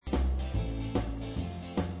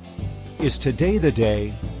Is today the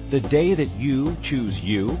day that you choose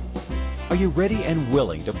you? Are you ready and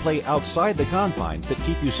willing to play outside the confines that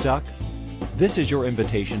keep you stuck? This is your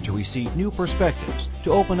invitation to receive new perspectives,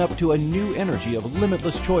 to open up to a new energy of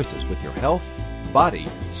limitless choices with your health, body,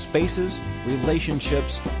 spaces,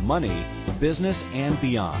 relationships, money, business, and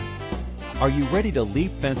beyond. Are you ready to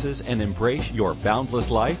leap fences and embrace your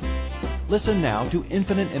boundless life? Listen now to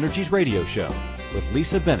Infinite Energies Radio Show with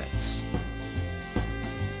Lisa Bennett.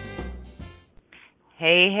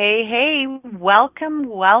 Hey.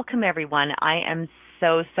 Welcome, everyone. I am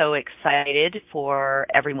so excited for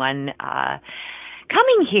everyone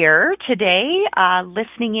coming here today,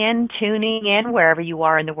 listening in, tuning in, wherever you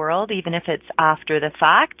are in the world, even if it's after the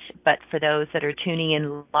fact. But for those that are tuning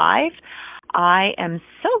in live, I am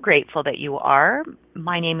so grateful that you are.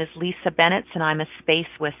 My name is Lisa Bennett, and I'm a space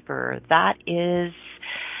whisperer. That is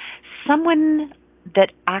someone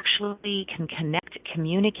that actually can connect,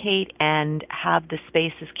 communicate, and have the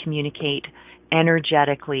spaces communicate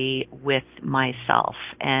energetically with myself.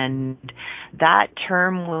 And that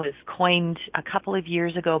term was coined a couple of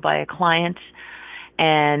years ago by a client,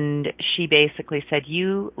 and she basically said,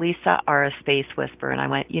 "You, Lisa, are a space whisperer." And I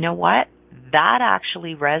went, you know what? That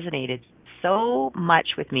actually resonated so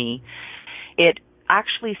much with me. It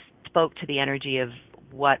actually spoke to the energy of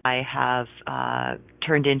what I have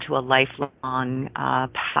turned into a lifelong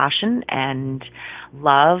passion and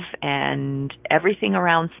love, and everything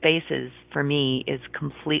around spaces for me is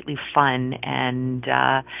completely fun. And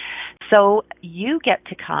so you get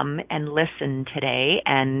to come and listen today,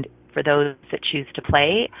 and for those that choose to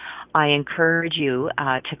play, I encourage you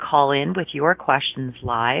to call in with your questions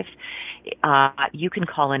live. You can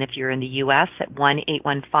call in if you're in the U.S. at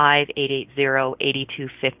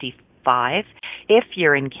 1-815-880-8255. If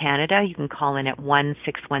you're in Canada, you can call in at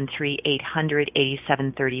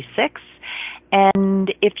 1-613-800-8736.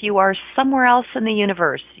 And if you are somewhere else in the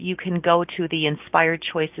universe, you can go to the Inspired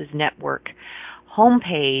Choices Network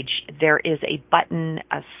homepage. There is a button,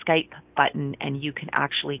 a Skype button, and you can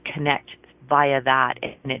actually connect via that,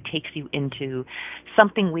 and it takes you into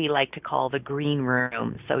something we like to call the green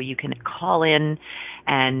room. So you can call in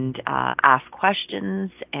and ask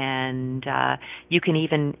questions, and you can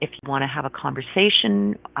even, if you want to have a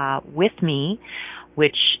conversation with me,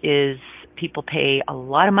 which is, people pay a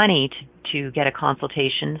lot of money to get a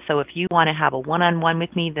consultation. So if you want to have a one-on-one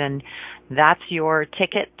with me, then that's your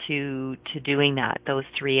ticket to doing that, those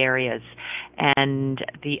three areas. And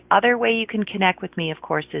the other way you can connect with me, of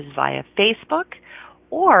course, is via Facebook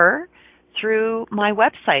or through my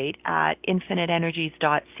website at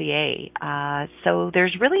infiniteenergies.ca. So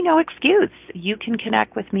there's really no excuse. You can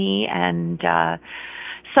connect with me. And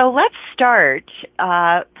so let's start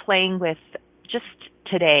playing with just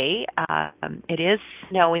today. It is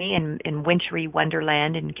snowy in wintry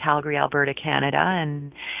wonderland in Calgary, Alberta, Canada,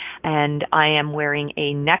 and I am wearing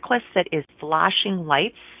a necklace that is flashing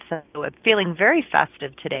lights. So I'm feeling very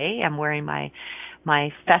festive today. I'm wearing my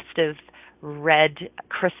festive red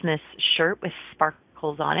Christmas shirt with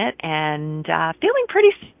sparkles on it, and feeling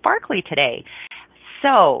pretty sparkly today.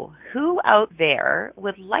 So who out there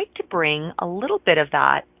would like to bring a little bit of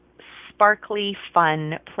that sparkly,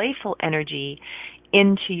 fun, playful energy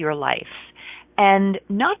into your life? And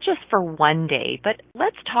not just for one day, but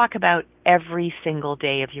let's talk about every single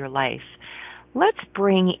day of your life. Let's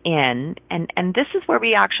bring in, and this is where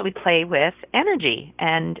we actually play with energy.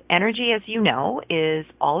 And energy, as you know, is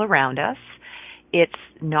all around us. It's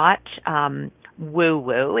not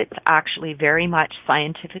woo-woo. It's actually very much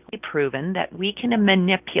scientifically proven that we can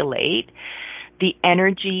manipulate the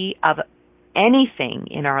energy of anything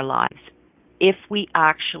in our lives if we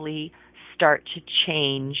actually start to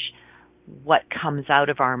change what comes out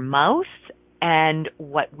of our mouth and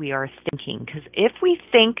what we are thinking. Because if we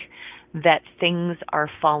think that things are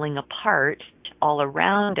falling apart all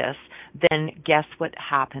around us, then guess what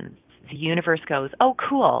happens? The universe goes, oh,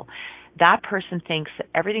 cool. That person thinks that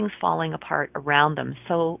everything's falling apart around them,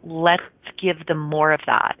 so let's give them more of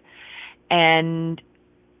that. And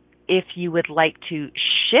if you would like to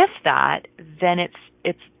shift that, then it's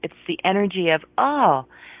the energy of, oh,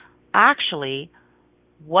 actually,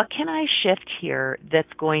 what can I shift here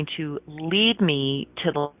that's going to lead me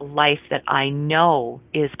to the life that I know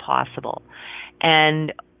is possible?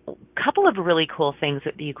 And a couple of really cool things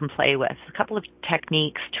that you can play with, a couple of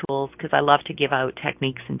techniques, tools, because I love to give out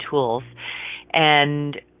techniques and tools.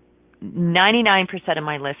 And 99% of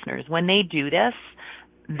my listeners, when they do this,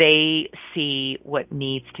 they see what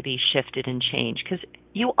needs to be shifted and changed, because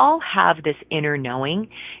you all have this inner knowing.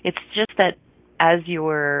 It's just that as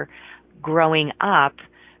you're growing up,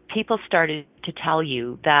 people started to tell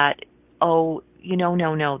you that, oh,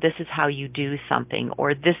 no, this is how you do something,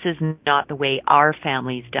 or this is not the way our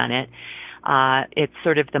family's done it. It's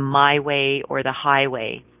sort of the my way or the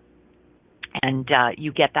highway. And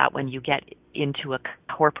you get that when you get into a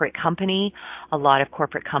corporate company. A lot of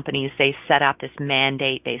corporate companies, they set up this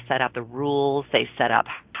mandate, they set up the rules, they set up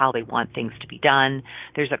how they want things to be done.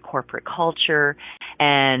 There's a corporate culture.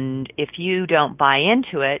 And if you don't buy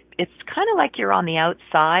into it, it's kind of like you're on the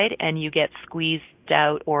outside and you get squeezed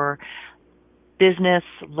out, or business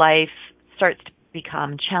life starts to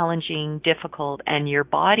become challenging, difficult, and your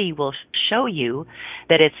body will show you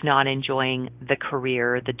that it's not enjoying the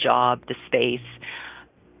career, the job, the space,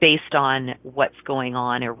 based on what's going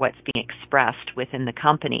on or what's being expressed within the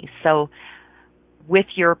company. So with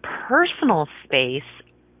your personal space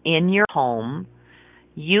in your home,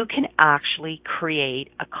 you can actually create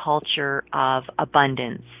a culture of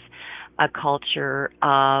abundance, a culture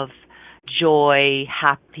of joy,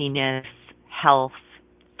 happiness, health,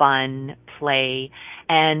 fun, play,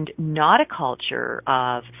 and not a culture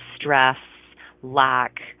of stress,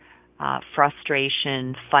 lack,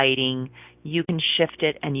 frustration, fighting. You can shift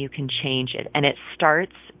it and you can change it. And it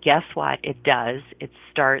starts, guess what it does? It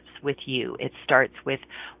starts with you. It starts with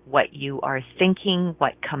what you are thinking,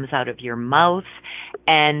 what comes out of your mouth,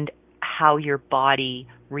 and how your body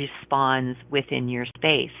responds within your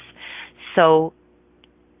space. So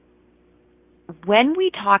when we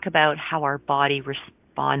talk about how our body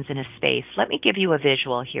responds in a space, let me give you a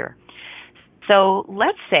visual here. So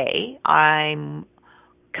let's say I'm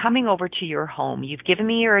coming over to your home. You've given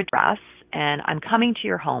me your address, and I'm coming to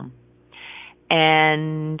your home.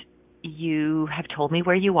 And you have told me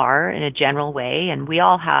where you are in a general way, and we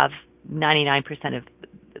all have, 99% of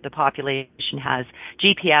the population has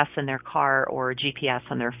GPS in their car or GPS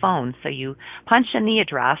on their phone. So you punch in the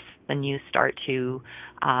address and you start to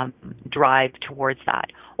drive towards that.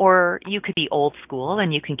 Or you could be old school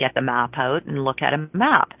and you can get the map out and look at a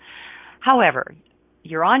map. However,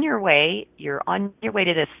 you're on your way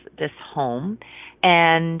to this home,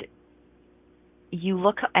 and you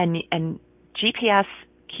look and GPS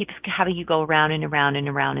keeps having you go around and around and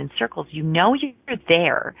around in circles. You know you're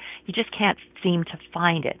there. You just can't seem to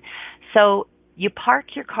find it. So you park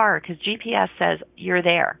your car because GPS says you're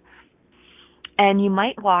there. And you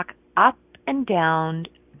might walk up and down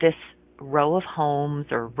this row of homes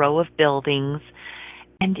or row of buildings,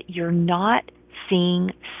 and you're not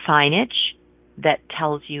seeing signage that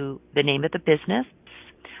tells you the name of the business.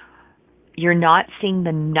 You're not seeing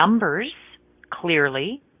the numbers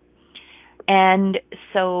clearly. And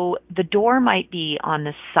so the door might be on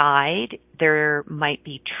the side. There might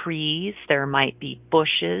be trees. There might be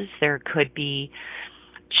bushes. There could be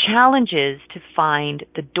challenges to find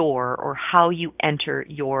the door or how you enter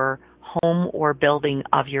your home or building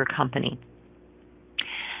of your company.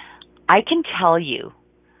 I can tell you,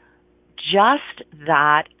 just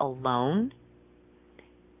that alone,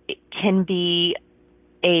 it can be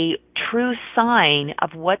a true sign of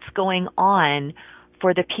what's going on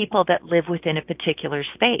for the people that live within a particular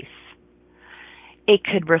space. It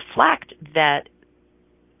could reflect that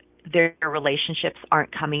their relationships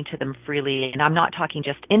aren't coming to them freely. And I'm not talking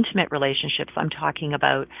just intimate relationships. I'm talking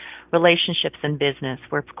about relationships in business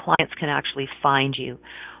where clients can actually find you,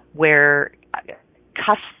 where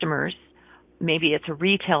customers, maybe it's a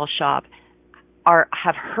retail shop,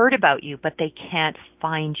 have heard about you, but they can't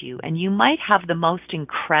find you. And you might have the most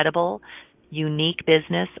incredible, unique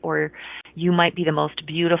business, or you might be the most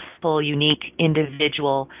beautiful, unique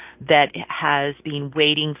individual that has been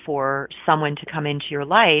waiting for someone to come into your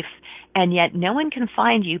life, and yet no one can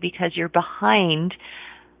find you because you're behind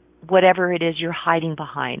whatever it is you're hiding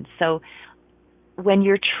behind. So when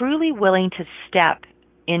you're truly willing to step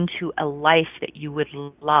into a life that you would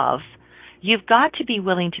love, you've got to be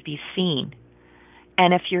willing to be seen.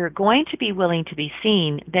 And if you're going to be willing to be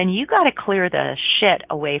seen, then you got to clear the shit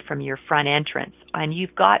away from your front entrance. And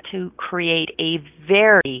you've got to create a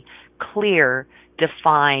very clear,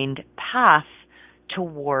 defined path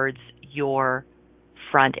towards your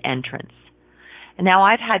front entrance. And now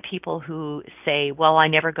I've had people who say, well, I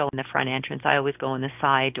never go in the front entrance. I always go in the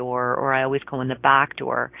side door, or I always go in the back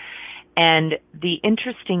door. And the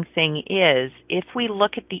interesting thing is, if we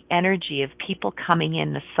look at the energy of people coming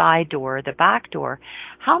in the side door, the back door,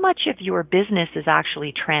 how much of your business is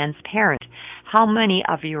actually transparent? How many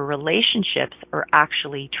of your relationships are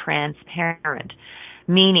actually transparent?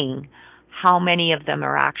 Meaning, how many of them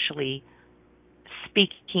are actually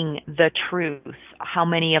speaking the truth? How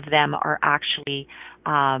many of them are actually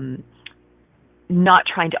not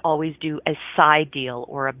trying to always do a side deal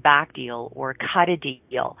or a back deal or cut a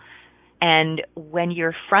deal? And when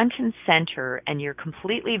you're front and center and you're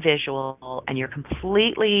completely visual and you're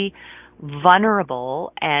completely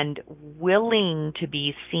vulnerable and willing to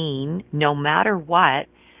be seen no matter what,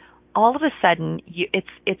 all of a sudden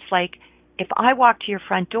it's like if I walk to your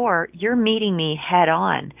front door, you're meeting me head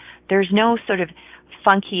on. There's no sort of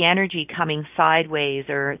funky energy coming sideways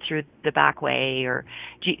or through the back way. Or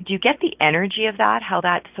do you get the energy of that, how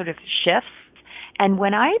that sort of shifts? And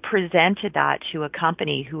when I presented that to a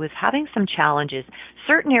company who was having some challenges,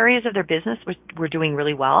 certain areas of their business were doing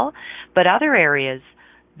really well, but other areas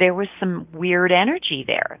there was some weird energy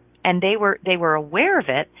there. And they were aware of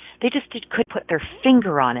it. They just couldn't put their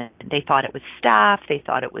finger on it. They thought it was staff. They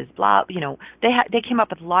thought it was blah. They came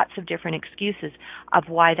up with lots of different excuses of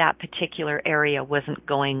why that particular area wasn't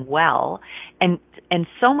going well, and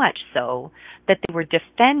so much so that they were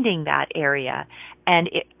defending that area, and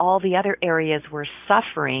all the other areas were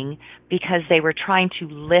suffering because they were trying to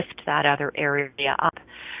lift that other area up.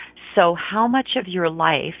 So, how much of your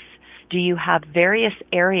life do you have various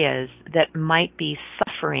areas that might be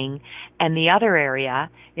suffering and the other area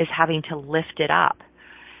is having to lift it up?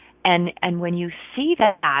 And when you see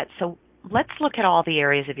that, so let's look at all the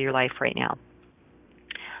areas of your life right now.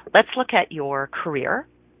 Let's look at your career.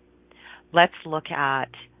 Let's look at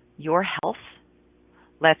your health.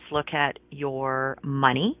 Let's look at your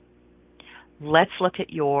money. Let's look at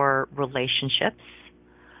your relationships.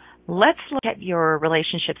 Let's look at your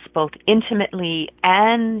relationships both intimately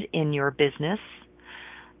and in your business.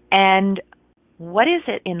 And what is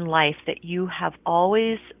it in life that you have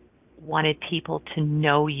always wanted people to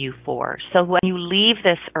know you for? So when you leave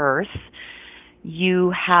this earth,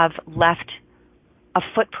 you have left a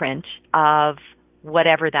footprint of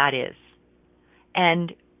whatever that is.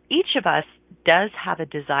 And each of us does have a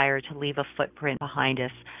desire to leave a footprint behind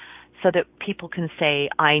us, so that people can say,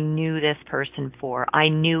 I knew this person for, I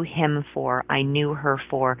knew him for, I knew her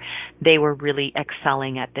for. They were really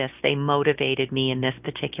excelling at this. They motivated me in this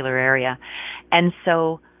particular area. And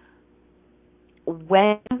so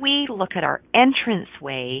when we look at our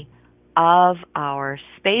entranceway of our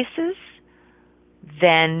spaces,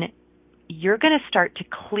 then you're going to start to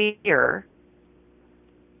clear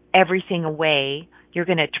everything away. You're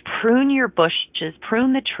going to prune your bushes,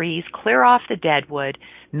 prune the trees, clear off the deadwood,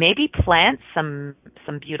 maybe plant some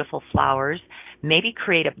beautiful flowers, maybe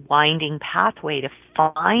create a winding pathway to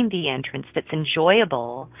find the entrance that's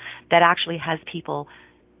enjoyable, that actually has people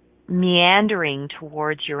meandering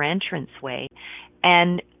towards your entranceway,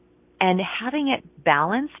 and having it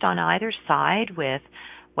balanced on either side with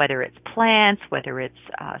whether it's plants, whether it's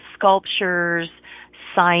sculptures,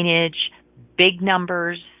 signage, big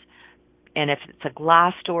numbers. And if it's a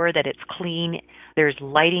glass door, that it's clean. There's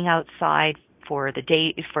lighting outside for the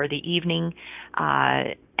day, for the evening,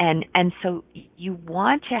 and so you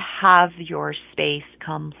want to have your space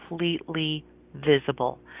completely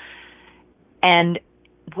visible. And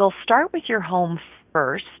we'll start with your home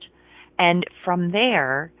first, and from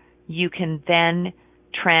there you can then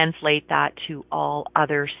translate that to all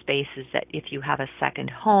other spaces. That if you have a second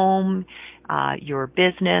home, your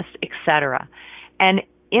business, etc. And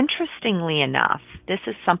interestingly enough, this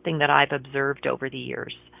is something that I've observed over the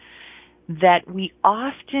years, that we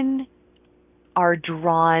often are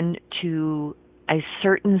drawn to a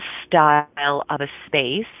certain style of a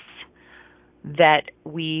space that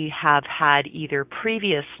we have had either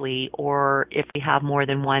previously, or if we have more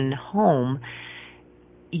than one home,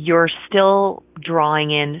 you're still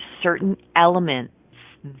drawing in certain elements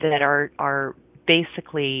that are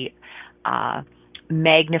basically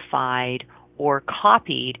magnified or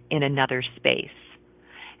copied in another space.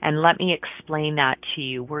 And let me explain that to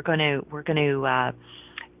you. We're going to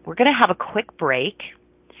have a quick break,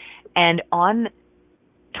 and on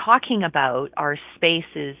talking about our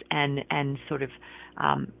spaces and sort of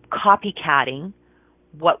copycatting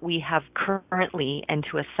what we have currently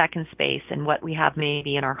into a second space and what we have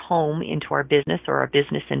maybe in our home into our business, or our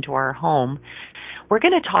business into our home, we're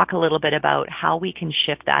going to talk a little bit about how we can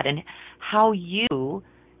shift that and how you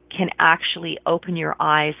can actually open your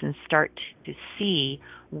eyes and start to see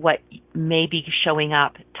what may be showing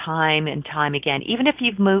up time and time again. Even if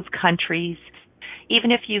you've moved countries,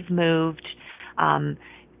 even if you've moved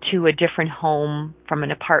to a different home, from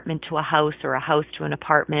an apartment to a house or a house to an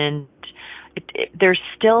apartment, there's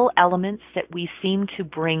still elements that we seem to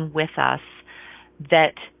bring with us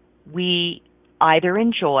that we either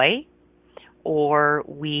enjoy or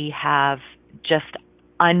we have just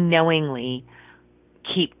unknowingly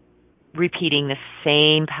keep repeating the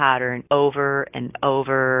same pattern over and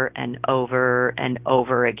over and over and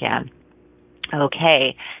over again.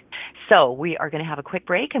 Okay, So we are going to have a quick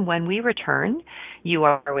break, and when we return, you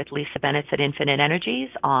are with Lisa Bennett at Infinite Energies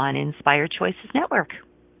on Inspired Choices Network.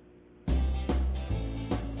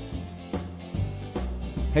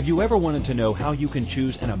 Have you ever wanted to know how you can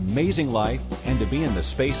choose an amazing life and to be in the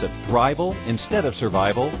space of thrival instead of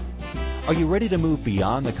survival? Are you ready to move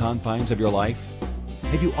beyond the confines of your life?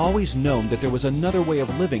 Have you always known that there was another way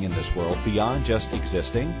of living in this world beyond just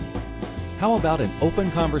existing? How about an open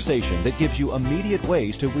conversation that gives you immediate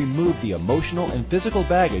ways to remove the emotional and physical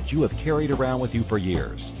baggage you have carried around with you for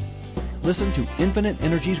years? Listen to Infinite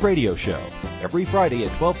Energies Radio Show every Friday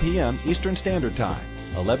at 12 p.m. Eastern Standard Time,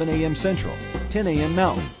 11 a.m. Central, 10 a.m.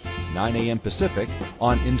 Mountain, 9 a.m. Pacific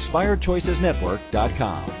on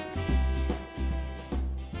InspiredChoicesNetwork.com.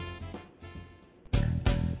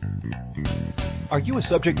 Are you a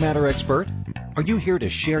subject matter expert? Are you here to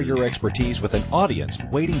share your expertise with an audience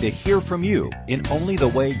waiting to hear from you in only the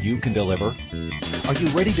way you can deliver? Are you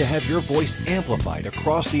ready to have your voice amplified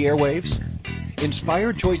across the airwaves?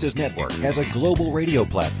 Inspired Choices Network has a global radio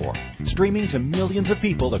platform streaming to millions of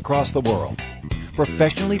people across the world.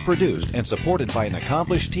 Professionally produced and supported by an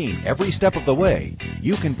accomplished team every step of the way,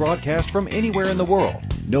 you can broadcast from anywhere in the world,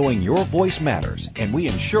 knowing your voice matters, and we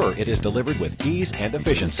ensure it is delivered with ease and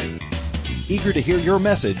efficiency. Eager to hear your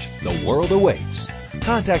message? The world awaits.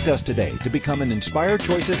 Contact us today to become an Inspired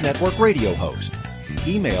Choices Network radio host.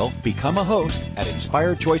 Email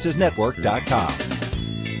becomeahost@inspiredchoicesnetwork.com.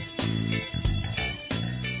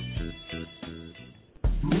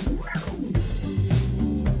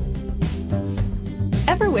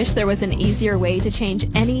 Ever wish there was an easier way to change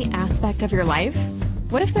any aspect of your life?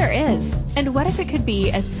 What if there is? And what if it could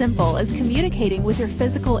be as simple as communicating with your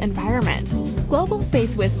physical environment? Global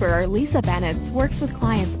Space Whisperer Lisa Bennett works with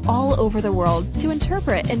clients all over the world to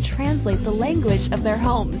interpret and translate the language of their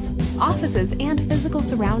homes, offices, and physical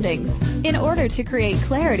surroundings in order to create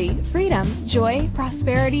clarity, freedom, joy,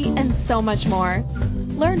 prosperity, and so much more.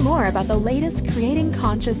 Learn more about the latest Creating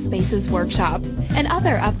Conscious Spaces workshop and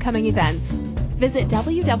other upcoming events. Visit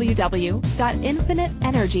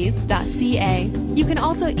www.infiniteenergies.ca. You can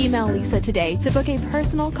also email Lisa today to book a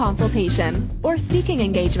personal consultation or speaking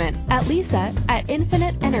engagement at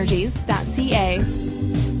lisa@infiniteenergies.ca.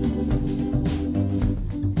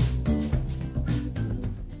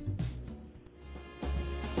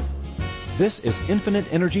 This is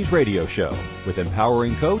Infinite Energies Radio Show with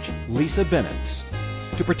empowering coach Lisa Bennett.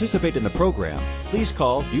 To participate in the program, please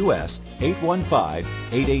call U.S.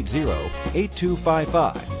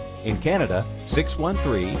 815-880-8255. In Canada,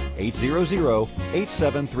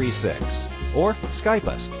 613-800-8736. Or Skype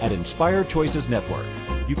us at Inspired Choices Network.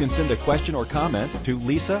 You can send a question or comment to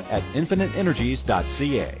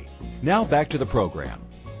lisa@infiniteenergies.ca. Now back to the program.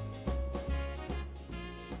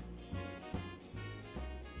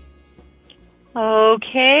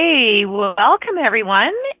 Okay, welcome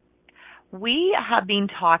everyone. We have been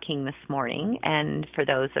talking this morning, and for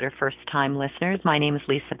those that are first-time listeners, my name is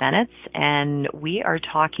Lisa Bennett, and we are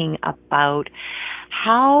talking about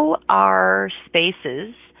how our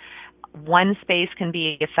spaces, one space can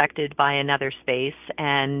be affected by another space,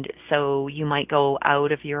 and so you might go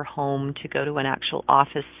out of your home to go to an actual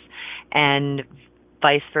office, and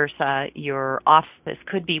vice versa, your office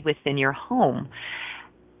could be within your home.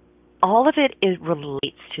 All of it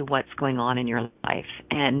relates to what's going on in your life,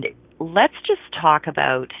 and let's just talk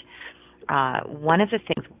about one of the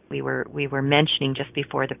things we were mentioning just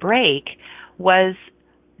before the break was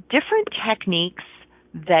different techniques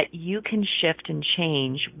that you can shift and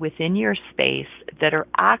change within your space that are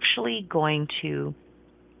actually going to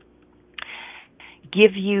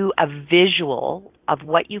give you a visual of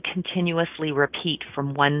what you continuously repeat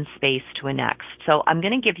from one space to a next. So I'm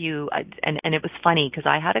going to give you, and it was funny because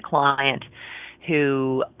I had a client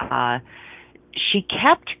who she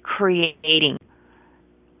kept creating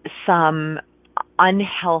some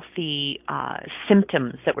unhealthy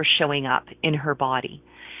symptoms that were showing up in her body,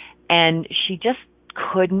 and she just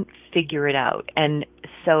couldn't figure it out. And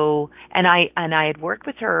so, and I had worked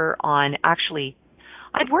with her on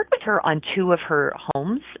I'd worked with her on two of her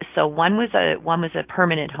homes. So one was a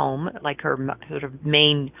permanent home, like her sort of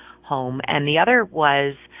main home, and the other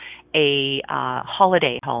was a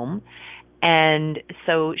holiday home. And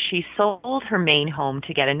so she sold her main home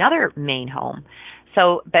to get another main home.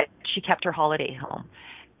 So, but she kept her holiday home.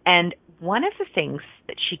 And one of the things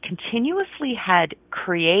that she continuously had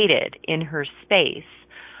created in her space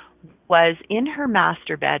was in her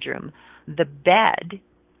master bedroom, the bed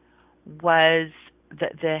was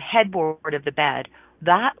the headboard of the bed,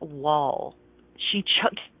 that wall. She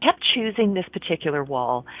kept choosing this particular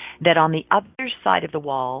wall, that on the other side of the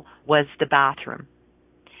wall was the bathroom.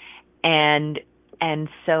 And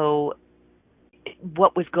so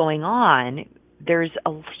what was going on, there's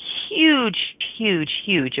a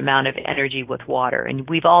huge amount of energy with water, and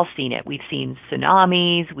we've all seen it. We've seen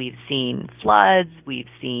tsunamis, we've seen floods, we've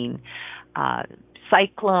seen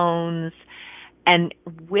cyclones, and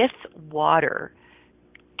with water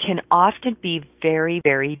can often be very,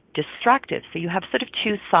 very destructive. So you have sort of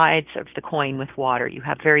two sides of the coin with water. You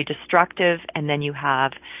have very destructive, and then you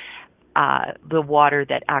have the water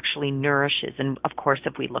that actually nourishes. And of course,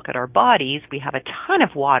 if we look at our bodies, we have a ton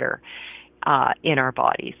of water in our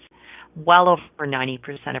bodies. Well over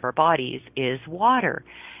 90% of our bodies is water.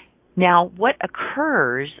 Now, what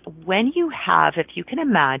occurs when you have, if you can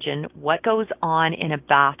imagine what goes on in a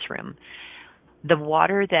bathroom, the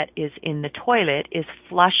water that is in the toilet is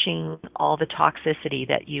flushing all the toxicity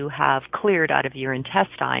that you have cleared out of your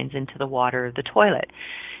intestines into the water of the toilet.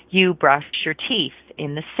 You brush your teeth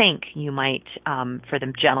in the sink. You might, for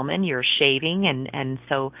the gentlemen, you're shaving, and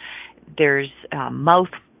so there's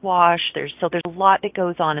mouthwash. There's a lot that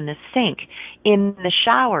goes on in the sink. In the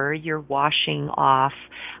shower, you're washing off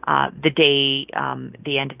the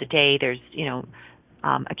end of the day. There's,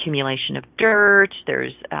 accumulation of dirt.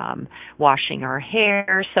 There's washing our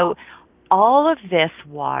hair. So all of this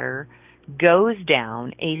water goes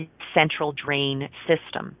down a central drain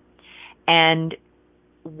system. And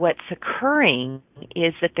what's occurring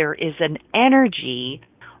is that there is an energy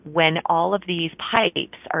when all of these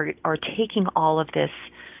pipes are taking all of this.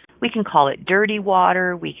 We can call it dirty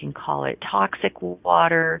water, we can call it toxic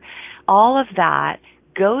water. All of that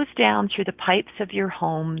goes down through the pipes of your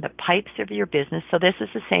home, the pipes of your business. So this is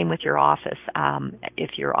the same with your office.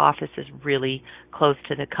 If your office is really close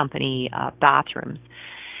to the company bathrooms,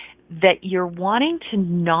 that you're wanting to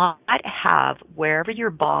not have wherever your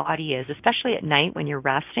body is, especially at night when you're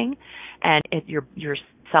resting and if your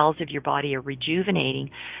cells of your body are rejuvenating,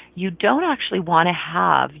 you don't actually want to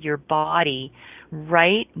have your body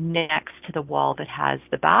right next to the wall that has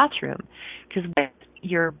the bathroom, because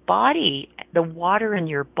your body, the water in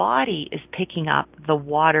your body is picking up the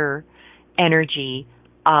water energy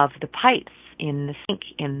of the pipes in the sink,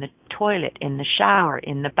 in the toilet, in the shower,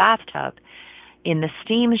 in the bathtub, in the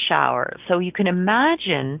steam shower. So you can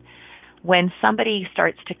imagine when somebody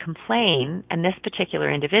starts to complain, and this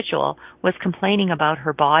particular individual was complaining about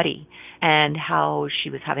her body and how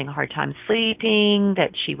she was having a hard time sleeping,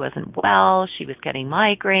 that she wasn't well, she was getting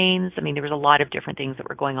migraines. I mean, there was a lot of different things that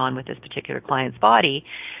were going on with this particular client's body.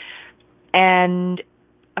 And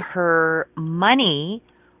her money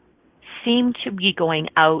seemed to be going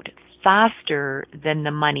out faster than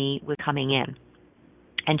the money was coming in.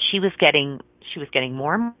 And she was getting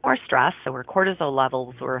more and more stressed, so her cortisol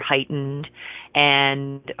levels were heightened,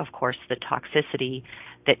 and of course the toxicity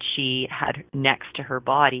that she had next to her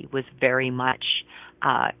body was very much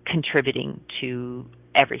contributing to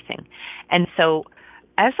everything. And so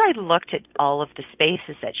as I looked at all of the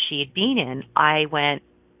spaces that she had been in, I went,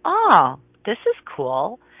 oh, this is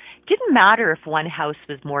cool. It didn't matter if one house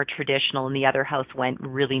was more traditional and the other house went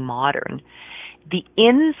really modern. The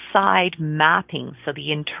inside mapping, so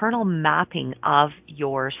the internal mapping of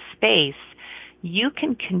your space, you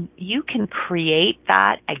can create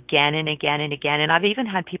that again and again and again. And I've even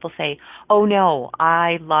had people say, oh no,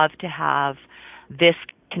 I love to have this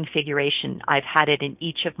configuration. I've had it in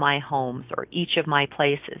each of my homes or each of my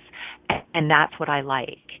places, and that's what I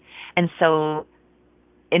like. And so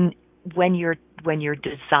when you're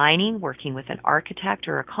designing, working with an architect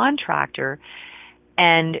or a contractor,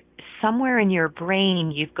 and somewhere in your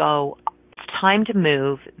brain you go, it's time to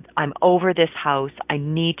move, I'm over this house, I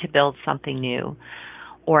need to build something new,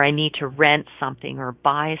 or I need to rent something or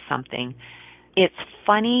buy something. It's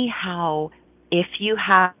funny how if you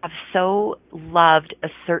have so loved a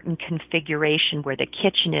certain configuration where the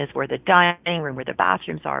kitchen is, where the dining room, where the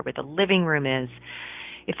bathrooms are, where the living room is,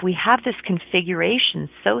 if we have this configuration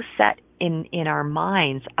so set in our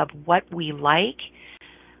minds of what we like,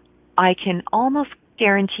 I can almost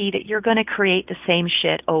guarantee that you're going to create the same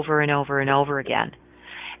shit over and over and over again.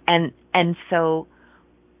 And so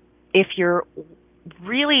if you're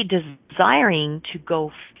really desiring to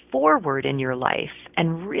go forward in your life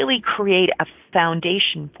and really create a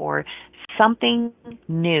foundation for something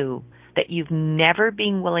new that you've never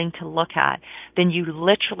been willing to look at, then you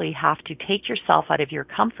literally have to take yourself out of your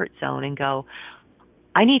comfort zone and go,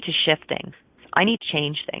 I need to shift things. I need to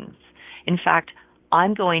change things. In fact,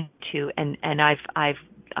 I'm going to, and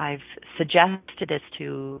I've suggested this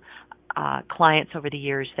to clients over the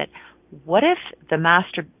years, that what if the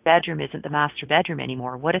master bedroom isn't the master bedroom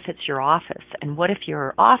anymore? What if it's your office? And what if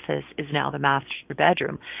your office is now the master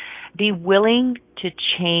bedroom? Be willing to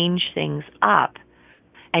change things up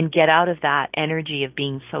and get out of that energy of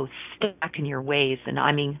being so stuck in your ways. And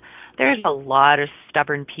I mean, there's a lot of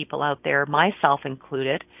stubborn people out there, myself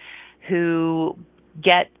included, who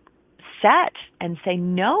get set and say,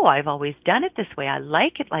 no, I've always done it this way. I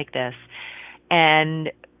like it like this. And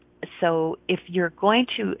so if you're going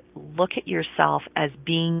to look at yourself as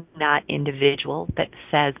being that individual that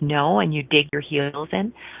says no and you dig your heels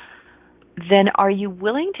in, then are you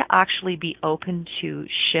willing to actually be open to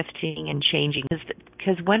shifting and changing?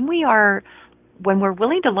 Because when we're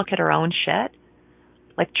willing to look at our own shit,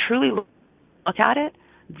 like truly look at it,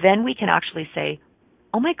 then we can actually say,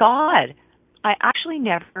 oh my God, I actually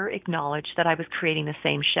never acknowledged that I was creating the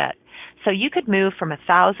same shit. So you could move from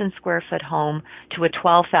 1,000 square foot home to a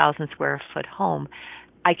 12,000 square foot home.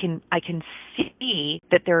 I can see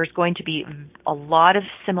that there's going to be a lot of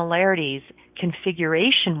similarities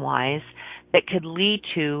configuration-wise that could lead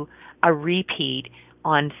to a repeat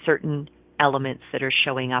on certain elements that are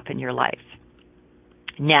showing up in your life.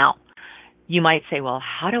 Now, you might say, well,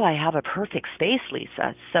 how do I have a perfect space,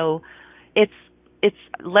 Lisa? So it's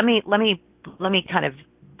let me kind of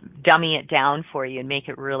dummy it down for you and make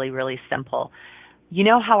it really, really simple. You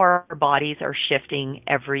know how our bodies are shifting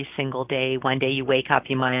every single day. One day you wake up,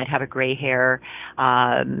 you might have a gray hair.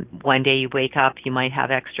 One day you wake up, you might have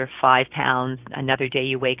extra 5 pounds. Another day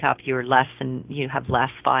you wake up, you have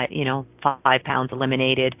less 5 pounds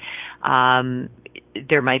eliminated.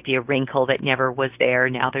 There might be a wrinkle that never was there.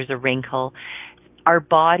 Now there's a wrinkle. Our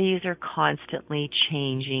bodies are constantly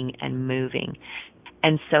changing and moving.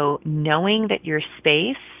 And so knowing that your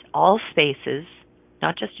space, all spaces,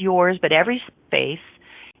 not just yours, but every space,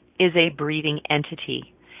 is a breathing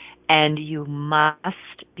entity. And you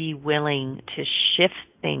must be willing to shift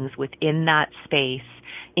things within that space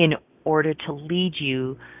in order to lead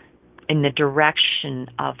you in the direction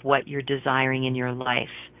of what you're desiring in your life.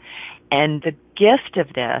 And the gift of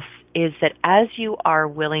this is that as you are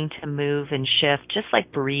willing to move and shift, just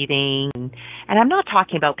like breathing, and I'm not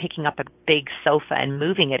talking about picking up a big sofa and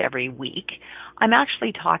moving it every week. I'm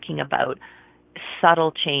actually talking about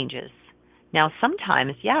subtle changes. Now,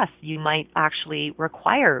 sometimes, yes, you might actually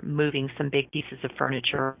require moving some big pieces of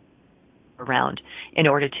furniture around in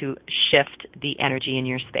order to shift the energy in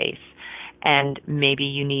your space. And maybe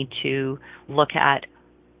you need to look at,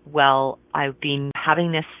 well, I've been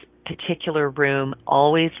having this particular room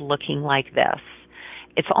always looking like this.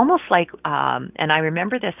 It's almost like, and I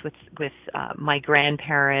remember this with my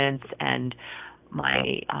grandparents and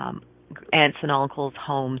my aunts and uncles'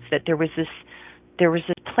 homes, that there was this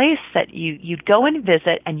place that you'd go and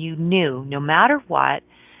visit, and you knew no matter what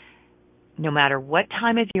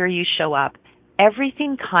time of year you show up,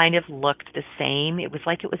 everything kind of looked the same. It was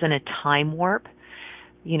like it was in a time warp.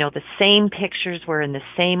 You know, the same pictures were in the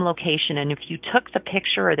same location, and if you took the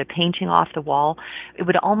picture or the painting off the wall, it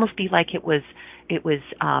would almost be like it was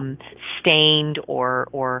stained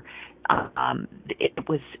or it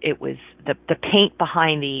was the paint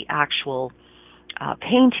behind the actual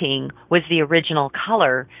painting was the original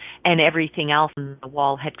color, and everything else on the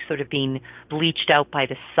wall had sort of been bleached out by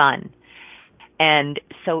the sun. And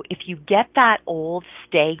so if you get that old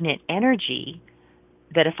stagnant energy,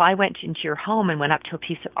 that if I went into your home and went up to a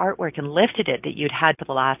piece of artwork and lifted it that you'd had for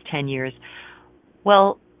the last 10 years,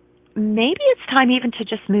 well, maybe it's time even to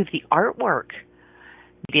just move the artwork.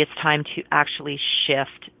 Maybe it's time to actually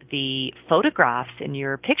shift the photographs in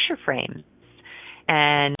your picture frames.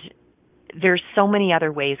 And there's so many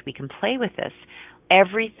other ways we can play with this.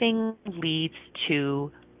 Everything leads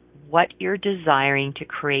to what you're desiring to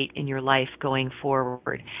create in your life going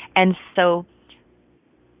forward. And so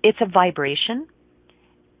it's a vibration.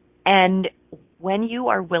 And when you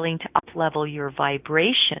are willing to up-level your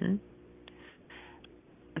vibration,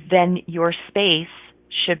 then your space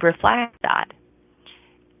should reflect that.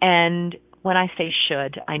 And when I say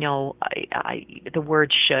should, I know the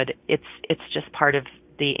word should, it's just part of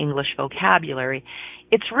the English vocabulary.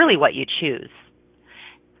 It's really what you choose.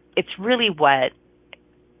 It's really what,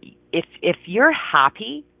 if you're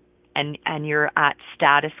happy and you're at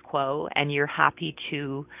status quo and you're happy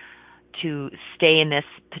to stay in this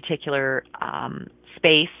particular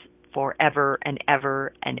space forever and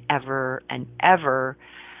ever and ever and ever,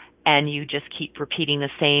 and you just keep repeating the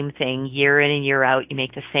same thing year in and year out. You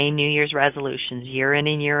make the same New Year's resolutions year in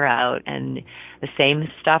and year out, and the same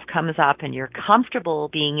stuff comes up, and you're comfortable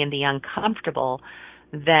being in the uncomfortable,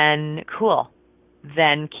 then cool.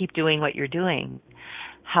 Then keep doing what you're doing.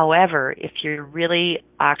 However, if you're really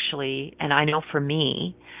actually, and I know for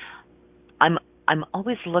me, I'm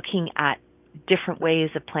always looking at different ways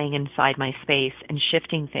of playing inside my space and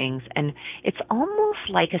shifting things, and it's almost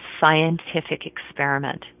like a scientific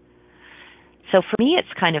experiment. So for me, it's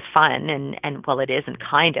kind of fun, and well, it isn't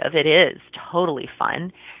kind of, it is totally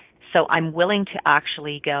fun. So I'm willing to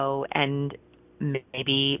actually go and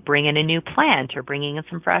maybe bring in a new plant or bringing in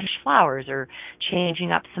some fresh flowers or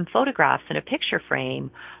changing up some photographs in a picture frame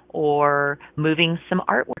or moving some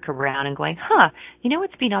artwork around and going,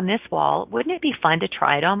 what's been on this wall? Wouldn't it be fun to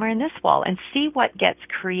try it on this wall and see what gets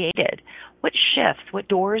created? What shifts? What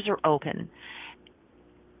doors are open?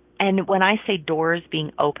 And when I say doors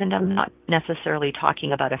being opened, I'm not necessarily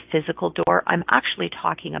talking about a physical door. I'm actually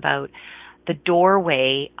talking about the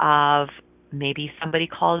doorway of maybe somebody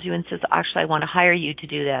calls you and says, actually, I want to hire you to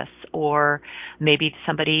do this. Or maybe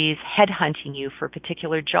somebody's headhunting you for a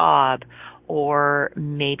particular job. Or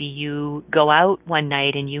maybe you go out one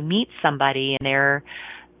night and you meet somebody and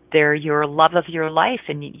they're your love of your life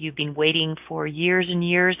and you've been waiting for years and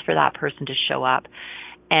years for that person to show up.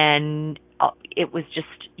 And it was just,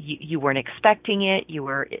 you weren't expecting it. You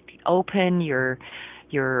were open.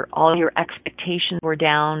 All your expectations were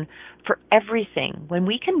down for everything. When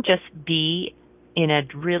we can just be in a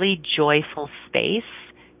really joyful space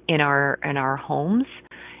in our homes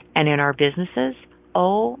and in our businesses,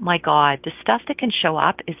 oh my God, the stuff that can show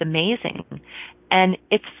up is amazing. And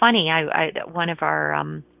it's funny, one of our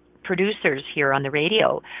producers here on the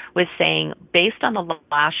radio was saying, based on the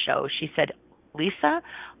last show, she said, Lisa,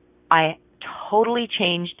 I totally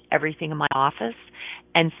changed everything in my office.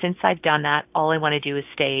 And since I've done that, all I want to do is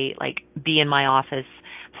be in my office,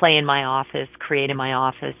 play in my office, create in my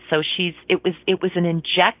office. So it was an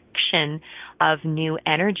injection of new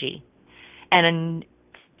energy. And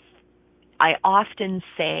I often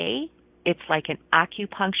say it's like an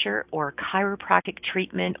acupuncture or a chiropractic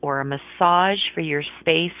treatment or a massage for your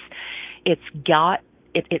space. It's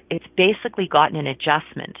basically gotten an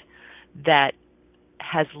adjustment that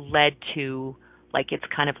has led to, it's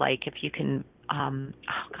kind of like if you can, I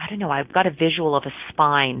don't know, I've got a visual of a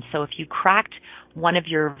spine. So if you cracked one of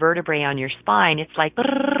your vertebrae on your spine, it's like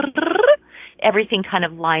everything kind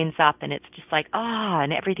of lines up and it's just like,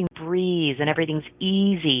 and everything breathes and everything's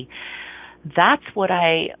easy. That's what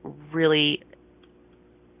I really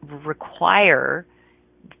require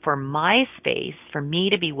for my space, for me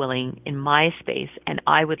to be willing in my space, and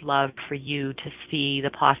I would love for you to see the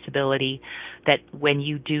possibility that when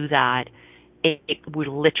you do that, it would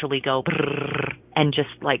literally go and just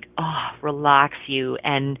relax you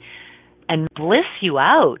and bliss you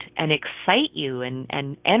out and excite you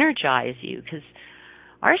and energize you, because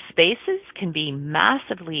our spaces can be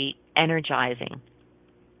massively energizing,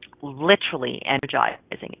 literally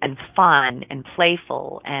energizing and fun and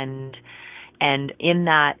playful, and in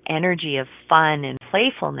that energy of fun and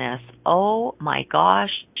playfulness, oh my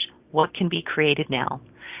gosh, what can be created now?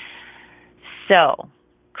 So,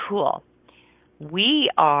 cool.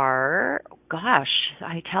 We are, I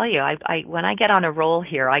tell you, I when I get on a roll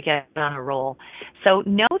here, I get on a roll. So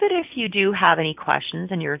know that if you do have any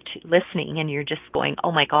questions and you're listening and you're just going,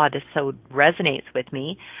 oh my God, this so resonates with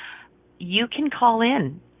me, you can call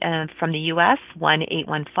in from the U.S.,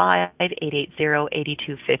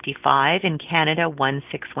 1-815-880-8255. In Canada,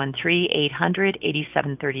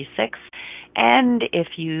 1-613-800-8736. And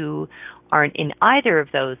if you aren't in either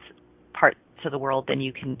of those parts of the world, then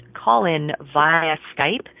you can call in via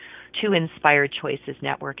Skype to Inspired Choices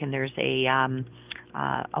Network, and there's a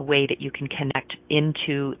way that you can connect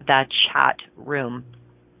into the chat room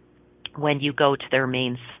when you go to their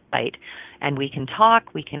main site. And we can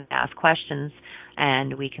talk, we can ask questions,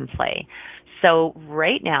 and we can play. So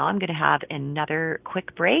right now I'm going to have another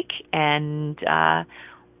quick break, and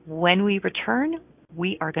when we return,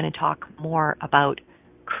 we are going to talk more about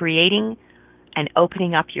creating and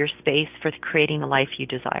opening up your space for creating the life you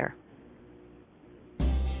desire.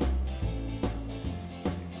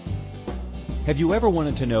 Have you ever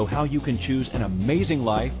wanted to know how you can choose an amazing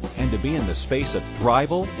life and to be in the space of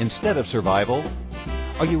thrival instead of survival?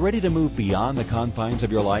 Are you ready to move beyond the confines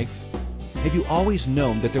of your life? Have you always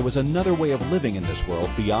known that there was another way of living in this world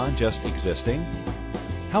beyond just existing?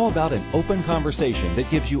 How about an open conversation that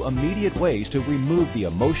gives you immediate ways to remove the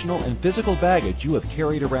emotional and physical baggage you have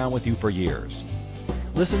carried around with you for years?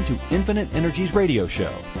 Listen to Infinite Energies Radio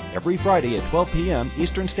Show every Friday at 12 p.m.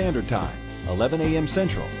 Eastern Standard Time, 11 a.m.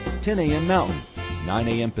 Central, 10 a.m. Mountain, 9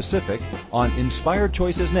 a.m. Pacific on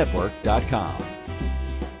InspiredChoicesNetwork.com.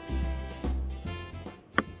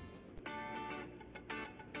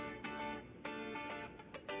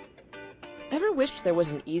 Ever wished there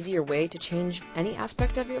was an easier way to change any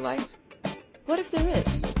aspect of your life? What if there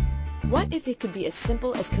is? What if it could be as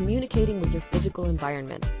simple as communicating with your physical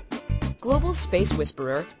environment? Global Space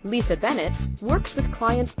Whisperer, Lisa Bennett, works with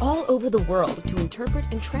clients all over the world to interpret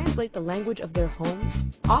and translate the language of their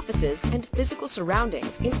homes, offices, and physical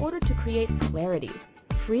surroundings in order to create clarity,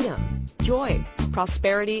 freedom, joy,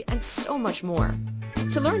 prosperity, and so much more.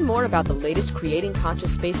 To learn more about the latest Creating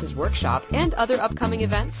Conscious Spaces workshop and other upcoming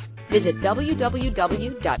events, visit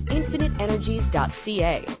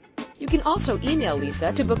www.infiniteenergies.ca. You can also email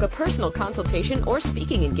Lisa to book a personal consultation or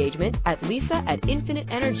speaking engagement at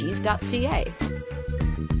lisa@infiniteenergies.ca.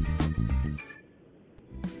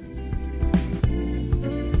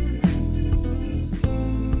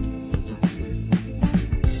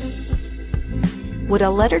 Would a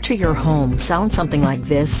letter to your home sound something like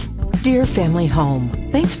this? Dear Family Home,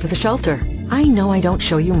 thanks for the shelter. I know I don't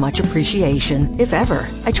show you much appreciation, if ever.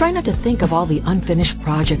 I try not to think of all the unfinished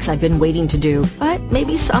projects I've been waiting to do, but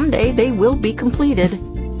maybe someday they will be completed.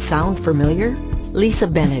 Sound familiar? Lisa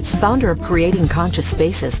Bennett, founder of Creating Conscious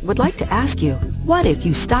Spaces, would like to ask you, what if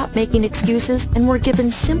you stopped making excuses and were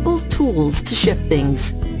given simple tools to shift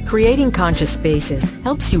things? Creating Conscious Spaces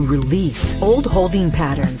helps you release old holding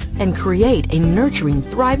patterns and create a nurturing,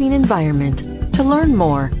 thriving environment. To learn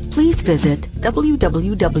more, please visit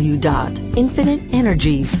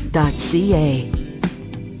www.infiniteenergies.ca.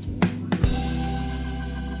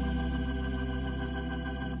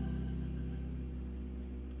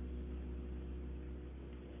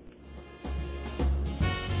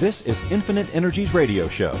 This is Infinite Energies Radio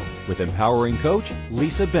Show with empowering coach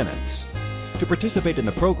Lisa Bennett. To participate in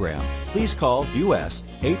the program, please call U.S.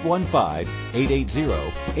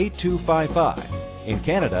 815-880-8255. In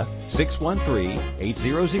Canada,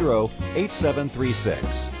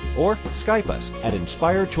 613-800-8736. Or Skype us at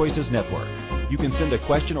Inspired Choices Network. You can send a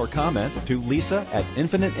question or comment to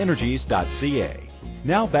lisa@infiniteenergies.ca.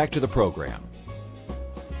 Now back to the program.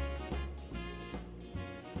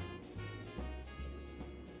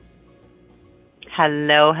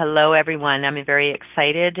 Hello everyone. I'm very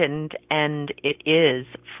excited and it is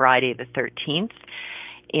Friday the 13th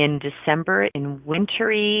in December in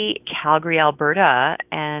wintry Calgary, Alberta,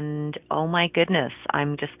 and oh my goodness,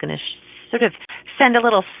 I'm just going to sort of send a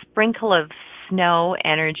little sprinkle of snow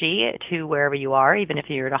energy to wherever you are, even if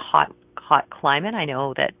you're in a hot climate. I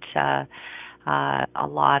know that a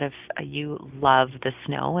lot of you love the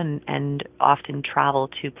snow and often travel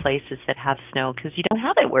to places that have snow because you don't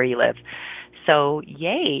have it where you live. So,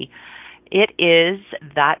 yay. It is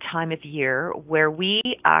that time of year where we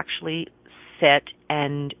actually sit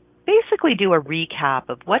and basically do a recap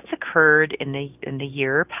of what's occurred in the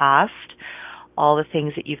year past, all the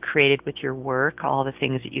things that you've created with your work, all the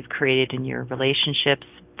things that you've created in your relationships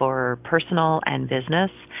for personal and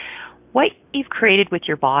business, what you've created with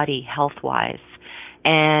your body health-wise,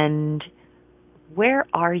 and where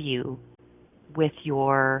are you with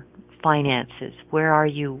your finances? Where are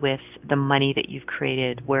you with the money that you've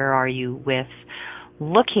created? Where are you with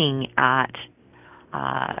looking at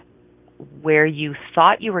where you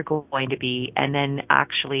thought you were going to be and then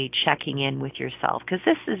actually checking in with yourself? Because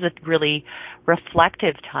this is a really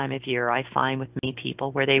reflective time of year, I find, with many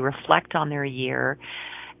people, where they reflect on their year,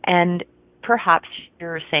 and perhaps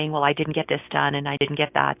you're saying, well, I didn't get this done and I didn't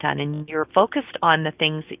get that done, and you're focused on the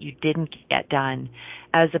things that you didn't get done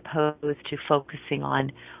as opposed to focusing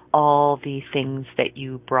on all the things that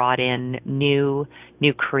you brought in, new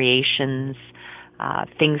creations,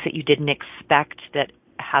 things that you didn't expect that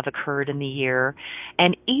have occurred in the year.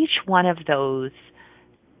 And each one of those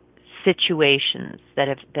situations that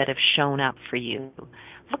have shown up for you,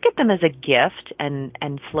 look at them as a gift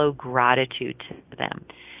and flow gratitude to them.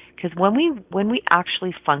 Because when we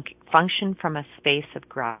actually function from a space of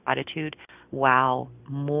gratitude, wow,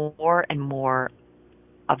 more and more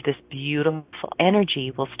of this beautiful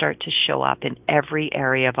energy will start to show up in every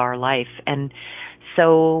area of our life. And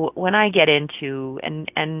so when I get into,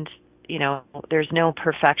 and you know, there's no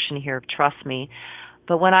perfection here, trust me,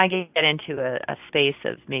 but when I get into a space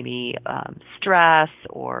of maybe stress,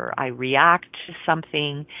 or I react to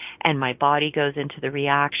something and my body goes into the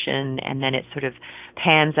reaction and then it sort of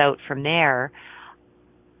pans out from there,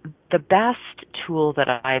 the best tool that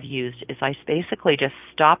I've used is I basically just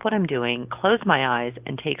stop what I'm doing, close my eyes,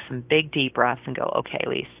 and take some big deep breaths and go, okay,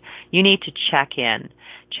 Lise, you need to check in.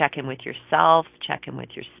 Check in with yourself, check in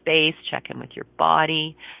with your space, check in with your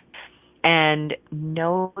body, and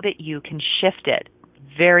know that you can shift it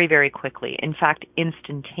very, very quickly. In fact,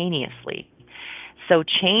 instantaneously. So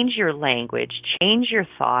change your language, change your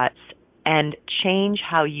thoughts, and change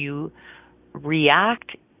how you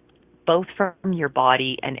react both from your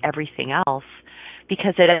body and everything else,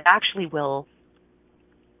 because it actually will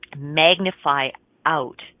magnify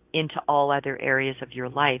out into all other areas of your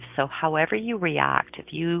life. So however you react, if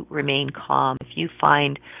you remain calm, if you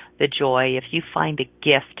find the joy, if you find a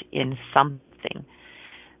gift in something,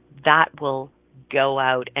 that will go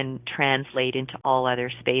out and translate into all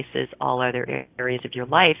other spaces, all other areas of your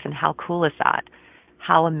life. And how cool is that?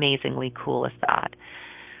 How amazingly cool is that?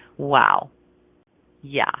 Wow.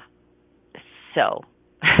 Yeah. So,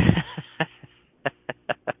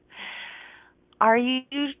 are you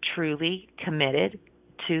truly committed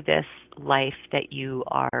to this life that you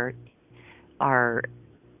are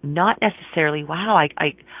not necessarily, wow,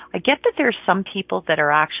 I get that there's some people that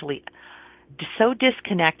are actually so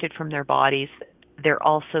disconnected from their bodies, they're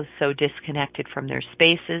also so disconnected from their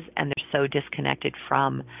spaces, and they're so disconnected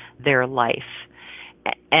from their life.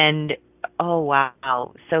 And oh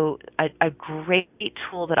wow, so a great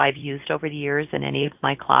tool that I've used over the years in any of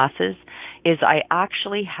my classes is I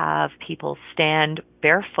actually have people stand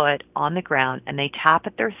barefoot on the ground and they tap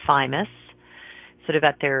at their thymus, sort of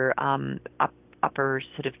at their upper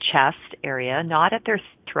sort of chest area, not at their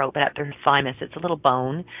throat, but at their thymus. It's a little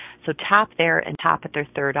bone. So tap there and tap at their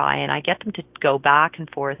third eye, and I get them to go back and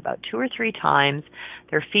forth about 2 or 3 times.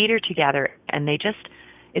 Their feet are together, and they just,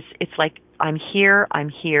 it's like, I'm here, I'm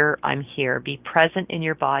here, I'm here. Be present in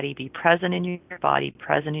your body, be present in your body,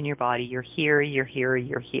 present in your body. You're here, you're here,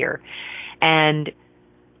 you're here. And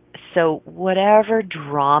so whatever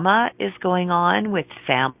drama is going on with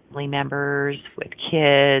family members, with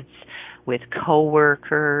kids, with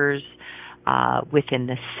coworkers, within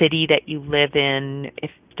the city that you live in, if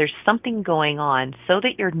there's something going on, so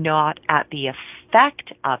that you're not at the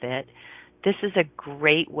effect of it, this is a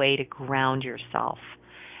great way to ground yourself.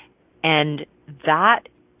 And that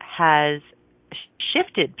has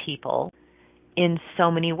shifted people in so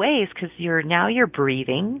many ways, because you're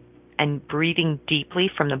breathing, and breathing deeply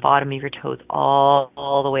from the bottom of your toes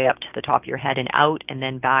all the way up to the top of your head and out, and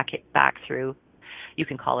then back through. You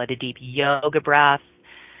can call it a deep yoga breath.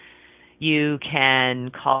 You can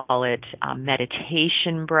call it a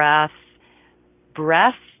meditation breath.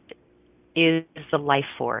 Breath is the life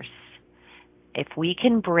force. If we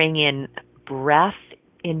can bring in breath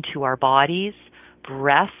into our bodies,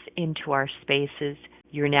 breath into our spaces,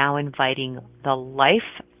 you're now inviting the life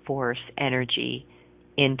force energy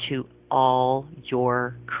into all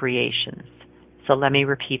your creations. So let me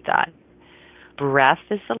repeat that. Breath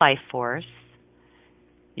is the life force.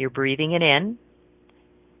 You're breathing it in.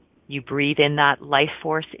 You breathe in that life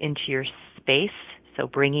force into your space, so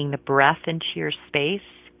bringing the breath into your space.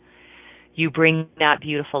 You bring that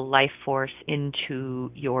beautiful life force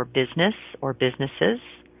into your business or businesses.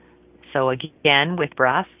 So again, with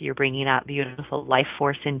breath, you're bringing that beautiful life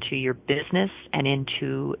force into your business and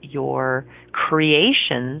into your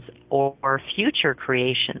creations or future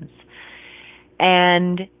creations.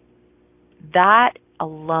 And that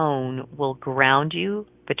alone will ground you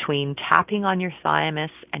between tapping on your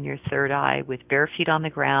thymus and your third eye with bare feet on the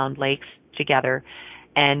ground, legs together,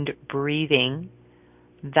 and breathing.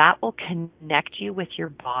 That will connect you with your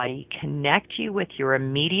body, connect you with your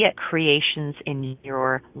immediate creations in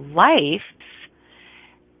your life,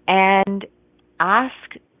 and ask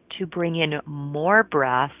to bring in more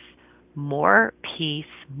breath, more peace,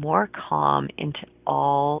 more calm into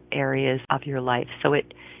all areas of your life. So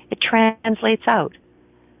it translates out.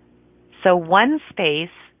 So one space,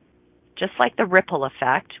 just like the ripple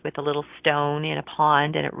effect with a little stone in a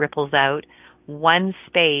pond and it ripples out, one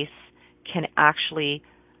space can actually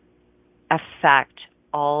affect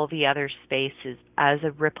all the other spaces as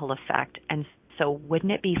a ripple effect. And so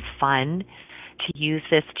wouldn't it be fun to use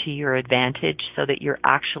this to your advantage so that you're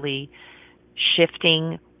actually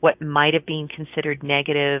shifting what might have been considered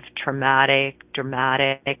negative, traumatic,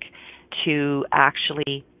 dramatic, to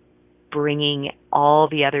actually bringing all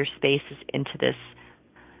the other spaces into this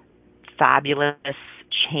fabulous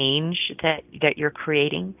change that you're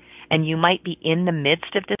creating? And you might be in the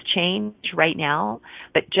midst of this change right now,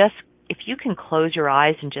 but just if you can close your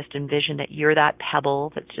eyes and just envision that you're that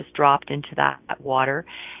pebble that's just dropped into that water,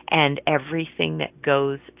 and everything that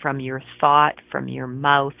goes from your thought, from your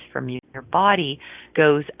mouth, from your body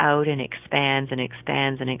goes out and expands and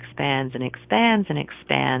expands and expands and expands and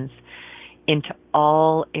expands into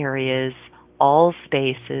all areas, all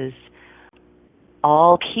spaces,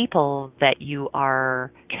 all people that you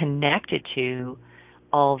are connected to,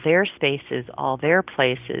 all their spaces, all their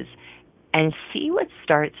places, and see what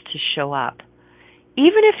starts to show up.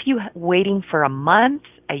 Even if you're waiting for a month,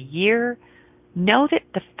 a year, know that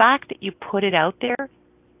the fact that you put it out there,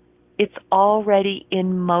 it's already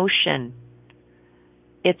in motion.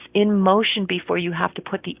 It's in motion before you have to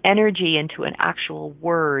put the energy into an actual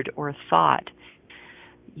word or thought.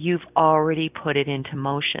 you've already put it into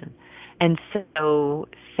motion. And so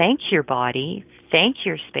thank your body, thank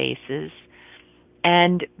your spaces,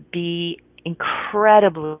 and be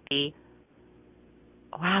incredibly,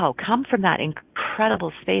 come from that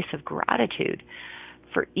incredible space of gratitude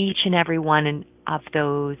for each and every one of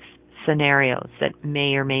those scenarios that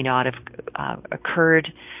may or may not have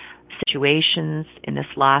occurred, situations in this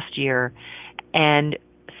last year, and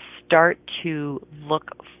start to look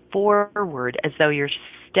forward as though you're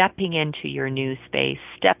stepping into your new space,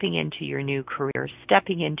 stepping into your new career,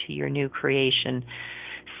 stepping into your new creation,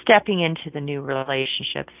 stepping into the new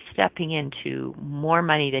relationship, stepping into more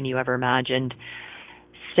money than you ever imagined,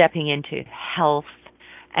 stepping into health.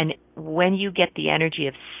 And when you get the energy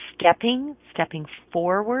of stepping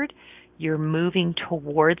forward, you're moving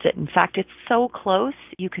towards it. In fact, it's so close,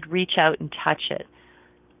 you could reach out and touch it.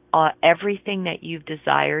 Everything that you've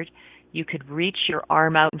desired, you could reach your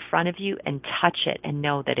arm out in front of you and touch it and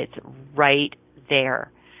know that it's right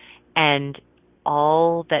there. And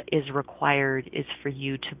all that is required is for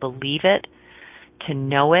you to believe it, to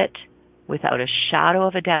know it without a shadow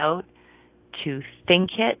of a doubt, to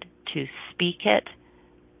think it, to speak it,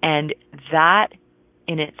 and that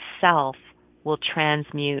in itself will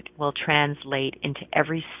translate into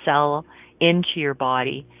every cell into your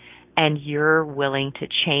body, and you're willing to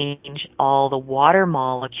change all the water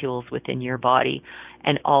molecules within your body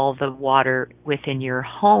and all the water within your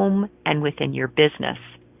home and within your business.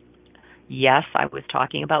 Yes, I was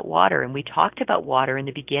talking about water, and we talked about water in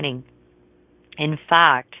the beginning. In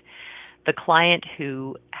fact, the client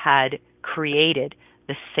who had created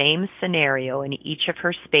the same scenario in each of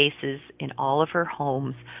her spaces in all of her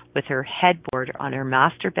homes with her headboard on her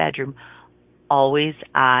master bedroom, always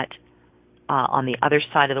on the other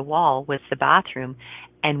side of the wall with the bathroom.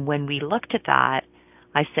 And when we looked at that,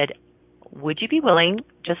 I said, would you be willing,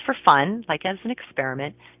 just for fun, like as an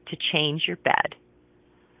experiment, to change your bed?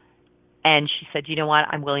 And she said, you know what,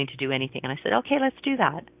 I'm willing to do anything. And I said, okay, let's do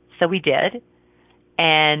that. So we did.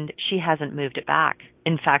 And she hasn't moved it back.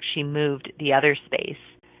 In fact, she moved the other space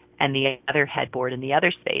and the other headboard in the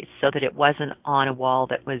other space so that it wasn't on a wall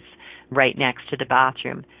that was right next to the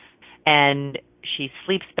bathroom. And she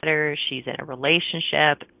sleeps better. She's in a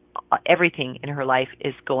relationship. Everything in her life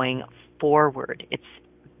is going forward. It's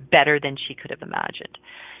better than she could have imagined.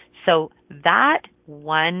 So that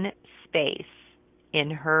one space in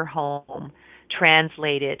her home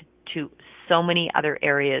translated to so many other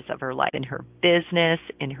areas of her life, in her business,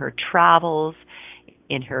 in her travels,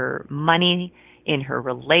 in her money, in her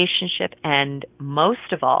relationship, and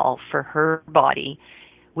most of all for her body,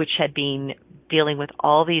 which had been dealing with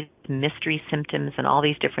all these mystery symptoms and all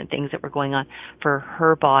these different things that were going on. For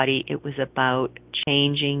her body, it was about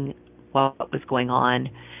changing what was going on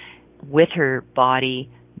with her body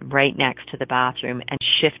right next to the bathroom and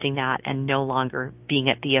shifting that and no longer being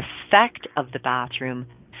at the effect of the bathroom.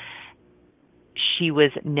 She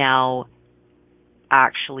was now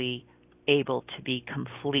actually able to be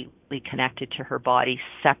completely connected to her body,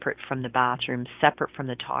 separate from the bathroom, separate from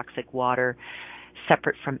the toxic water,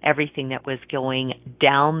 separate from everything that was going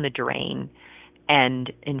down the drain.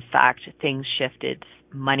 And in fact, things shifted.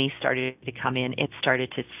 Money started to come in. It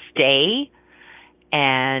started to stay.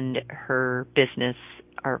 And her business,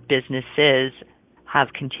 or businesses, have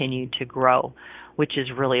continued to grow, which is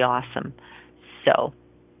really awesome. So,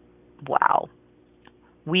 wow.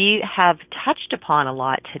 We have touched upon a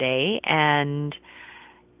lot today, and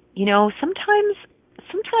you know,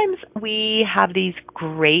 sometimes we have these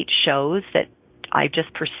great shows that I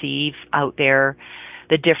just perceive out there,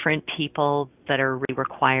 the different people that are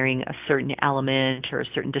requiring a certain element or a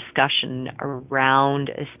certain discussion around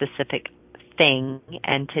a specific thing,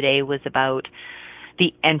 and today was about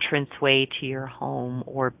the entranceway to your home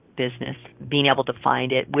or business, being able to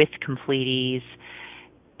find it with complete ease,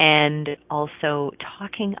 and also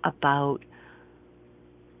talking about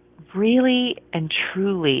really and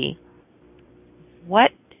truly what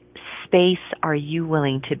space are you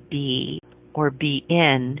willing to be or be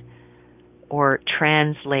in or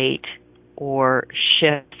translate or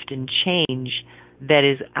shift and change that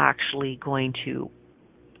is actually going to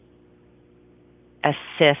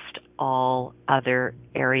assist all other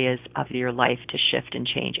areas of your life to shift and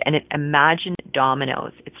change. And imagine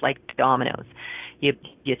dominoes. It's like dominoes. You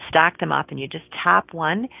stack them up and you just tap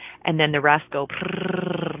one, and then the rest go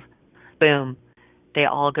boom. They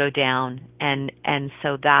all go down. And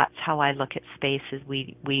so that's how I look at spaces.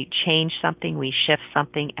 We change something, we shift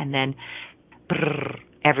something, and then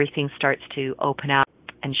everything starts to open up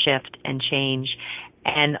and shift and change.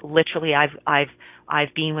 And literally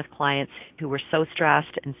I've been with clients who were so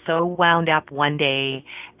stressed and so wound up one day,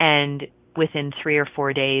 and within 3 or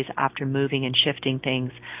 4 days after moving and shifting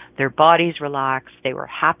things, their bodies relaxed, they were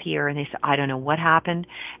happier, and they said, I don't know what happened.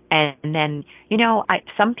 And then,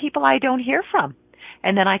 some people I don't hear from.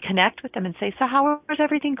 And then I connect with them and say, so how is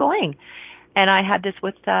everything going? And I had this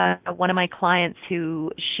with one of my clients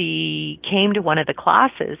who she came to one of the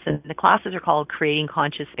classes, and the classes are called Creating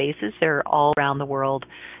Conscious Spaces. They're all around the world,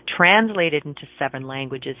 translated into 7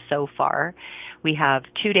 languages so far. We have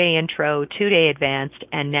 2-day intro, 2-day advanced,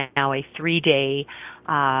 and now a 3-day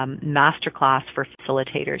masterclass for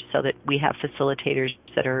facilitators, so that we have facilitators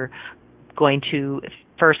that are going to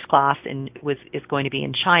first class is going to be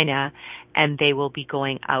in China, and they will be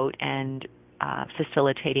going out and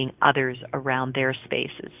facilitating others around their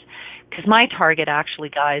spaces. Because my target actually,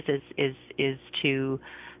 guys, is to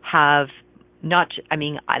have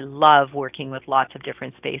I love working with lots of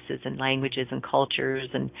different spaces and languages and cultures,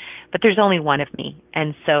 but there's only one of me.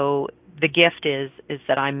 And so the gift is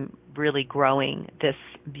that I'm really growing this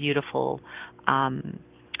beautiful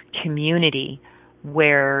community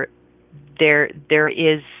where there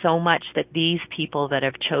is so much that these people that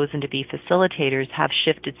have chosen to be facilitators have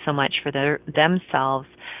shifted so much for themselves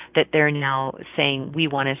that they're now saying, we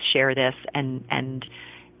want to share this, and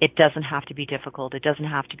it doesn't have to be difficult, it doesn't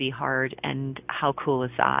have to be hard, and how cool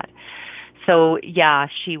is that? So yeah,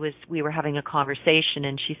 we were having a conversation,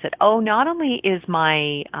 and she said, not only is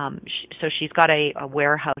my so she's got a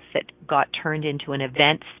warehouse that got turned into an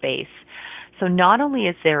event space. So not only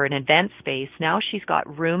is there an event space, now she's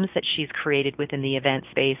got rooms that she's created within the event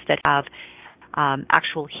space that have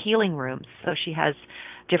actual healing rooms. So she has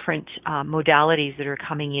different modalities that are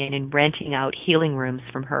coming in and renting out healing rooms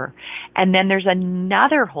from her. And then there's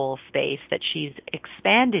another whole space that she's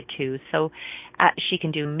expanded to. So she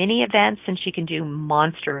can do mini events and she can do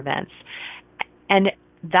monster events. And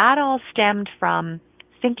that all stemmed from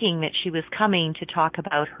thinking that she was coming to talk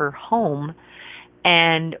about her home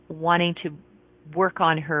and wanting to work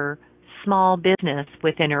on her small business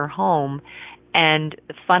within her home. And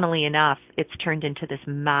funnily enough, it's turned into this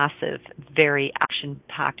massive, very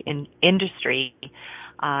action-packed industry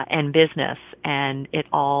and business. And it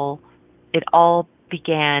all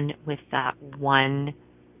began with that one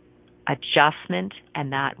adjustment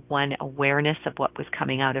and that one awareness of what was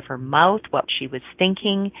coming out of her mouth, what she was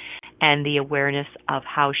thinking, and the awareness of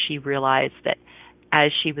how she realized that as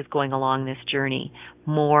she was going along this journey,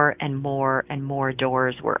 more and more and more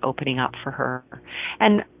doors were opening up for her.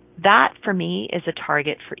 And that, for me, is a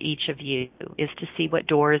target for each of you, is to see what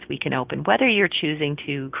doors we can open, whether you're choosing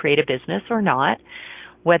to create a business or not,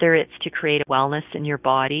 whether it's to create wellness in your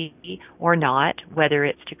body or not, whether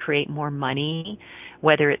it's to create more money,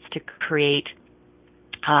 whether it's to create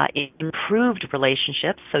improved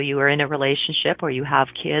relationships. So you are in a relationship or you have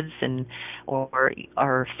kids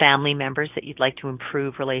or family members that you'd like to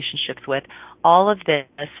improve relationships with. All of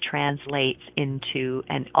this translates into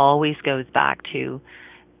and always goes back to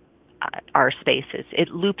our spaces. It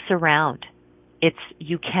loops around.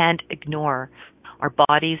 You can't ignore. Our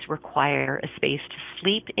bodies require a space to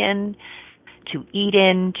sleep in, to eat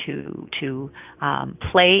in, to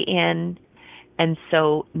play in. And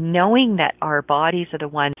so knowing that our bodies are the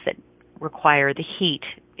ones that require the heat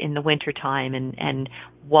in the wintertime and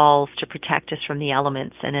walls to protect us from the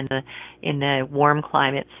elements, and in the warm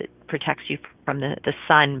climates it protects you from the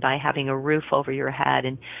sun by having a roof over your head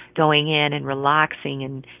and going in and relaxing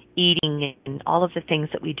and eating and all of the things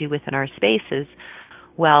that we do within our spaces.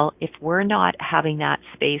 Well, if we're not having that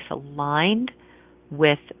space aligned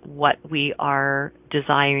with what we are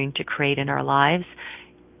desiring to create in our lives,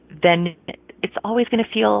 then it's always going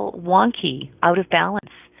to feel wonky, out of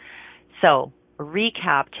balance. So, a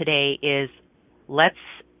recap today is, let's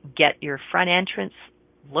get your front entrance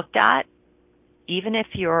looked at. Even if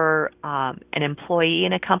you're an employee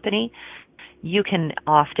in a company, you can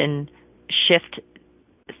often shift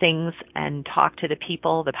things and talk to the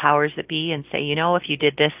people, the powers that be, and say, if you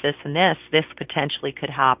did this, this, and this potentially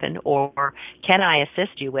could happen, or can I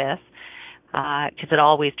assist you with? Because it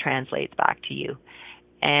always translates back to you.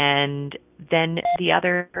 And then the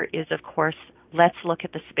other is, of course, let's look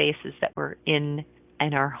at the spaces that we're in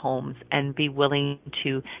our homes and be willing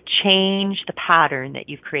to change the pattern that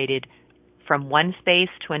you've created from one space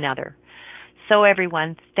to another. So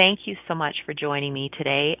everyone, thank you so much for joining me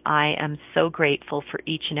today. I am so grateful for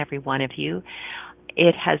each and every one of you.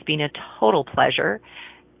 It has been a total pleasure,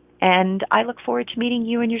 and I look forward to meeting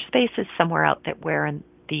you in your spaces somewhere out there in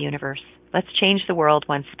the universe. Let's change the world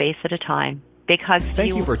one space at a time. Big hugs to you.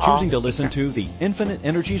 Thank you for choosing to listen to the Infinite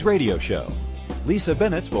Energies radio show. Lisa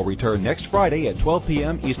Bennett will return next Friday at 12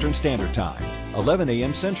 p.m. Eastern Standard Time, 11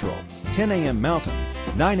 a.m. Central. 10 a.m. Mountain,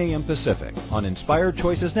 9 a.m. Pacific on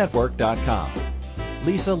InspiredChoicesNetwork.com.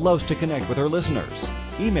 Lisa loves to connect with her listeners.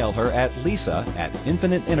 Email her at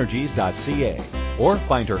lisa@infiniteenergies.ca or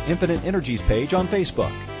find her Infinite Energies page on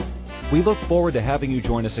Facebook. We look forward to having you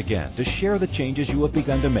join us again to share the changes you have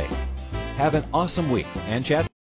begun to make. Have an awesome week and chat